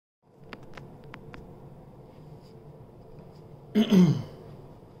What's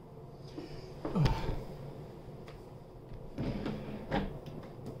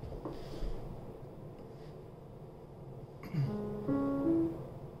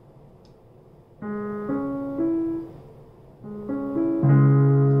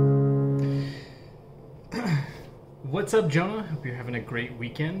up, Jonah? Hope you're having a great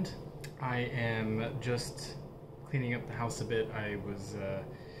weekend. I am just cleaning up the house a bit. I was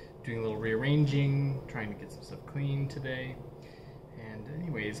doing a little rearranging, trying to get some stuff clean today. And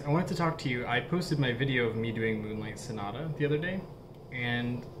anyways, I wanted to talk to you. I posted my video of me doing Moonlight Sonata the other day,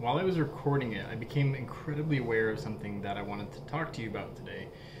 and while I was recording it, I became incredibly aware of something that I wanted to talk to you about today,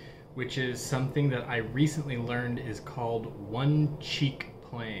 which is something that I recently learned is called one cheek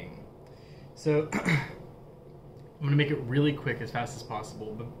playing. So I'm going to make it really quick as fast as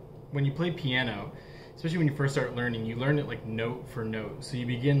possible, but when you play piano, especially when you first start learning, you learn it like note for note. So you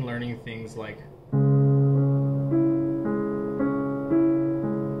begin learning things like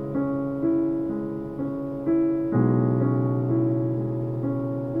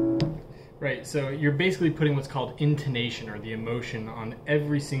right, so you're basically putting what's called intonation, or the emotion, on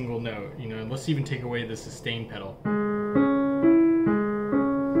every single note, you know, and let's even take away the sustain pedal.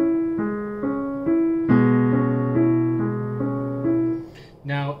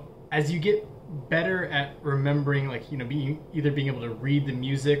 Now, as you get better at remembering, like, you know, either being able to read the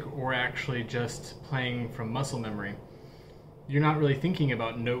music or actually just playing from muscle memory, you're not really thinking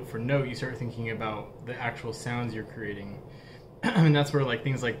about note for note. You start thinking about the actual sounds you're creating. And that's where, like,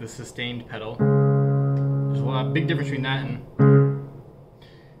 things like the sustained pedal, there's a big difference between that and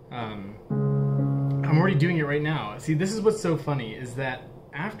I'm already doing it right now. See, this is what's so funny, is that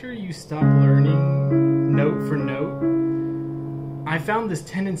after you stop learning note for note, I found this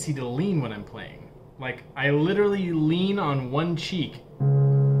tendency to lean when I'm playing. Like, I literally lean on one cheek.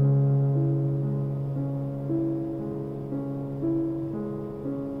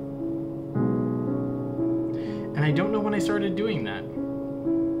 And I don't know when I started doing that.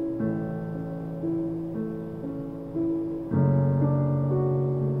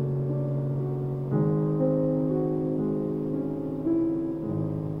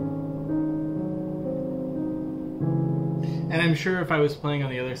 And I'm sure if I was playing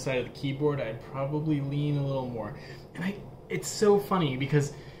on the other side of the keyboard, I'd probably lean a little more. And it's so funny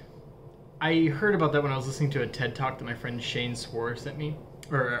because I heard about that when I was listening to a TED Talk that my friend Shane Swore sent me.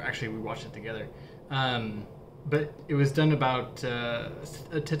 Or actually, we watched it together. But it was done about a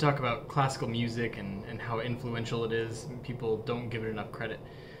TED Talk about classical music and how influential it is, and people don't give it enough credit.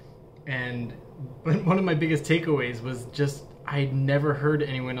 But one of my biggest takeaways was just I'd never heard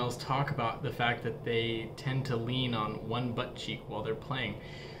anyone else talk about the fact that they tend to lean on one butt cheek while they're playing.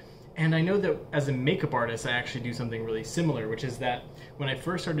 And I know that as a makeup artist, I actually do something really similar, which is that when I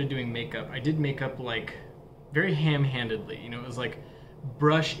first started doing makeup, I did makeup like very ham-handedly. You know, it was like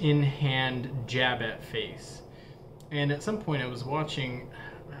brush in hand, jab at face. And at some point I watched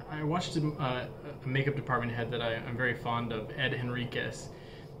a makeup department head that I'm very fond of, Ed Henriquez.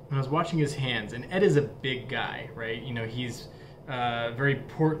 And I was watching his hands, and Ed is a big guy, right? You know, he's very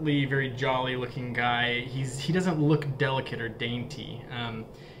portly, very jolly looking guy. He doesn't look delicate or dainty,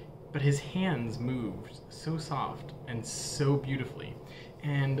 but his hands moved so soft and so beautifully.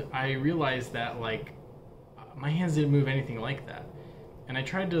 And I realized that, like, my hands didn't move anything like that. And I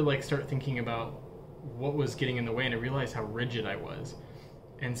tried to, like, start thinking about what was getting in the way, and I realized how rigid I was.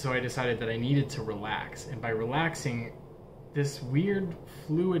 And so I decided that I needed to relax, and by relaxing, this weird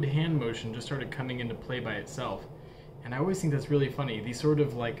fluid hand motion just started coming into play by itself. And I always think that's really funny, these sort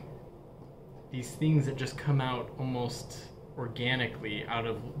of like these things that just come out almost organically out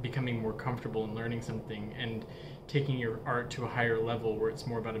of becoming more comfortable and learning something and taking your art to a higher level where it's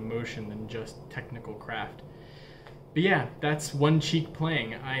more about emotion than just technical craft. But yeah, that's one cheek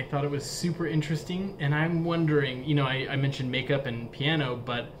playing. I thought it was super interesting, and I'm wondering, you know, I mentioned makeup and piano,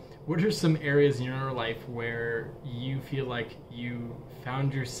 but what are some areas in your life where you feel like you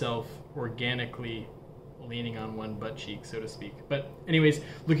found yourself organically leaning on one butt cheek, so to speak? But anyways,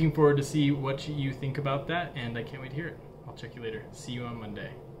 looking forward to see what you think about that, and I can't wait to hear it. I'll check you later. See you on Monday.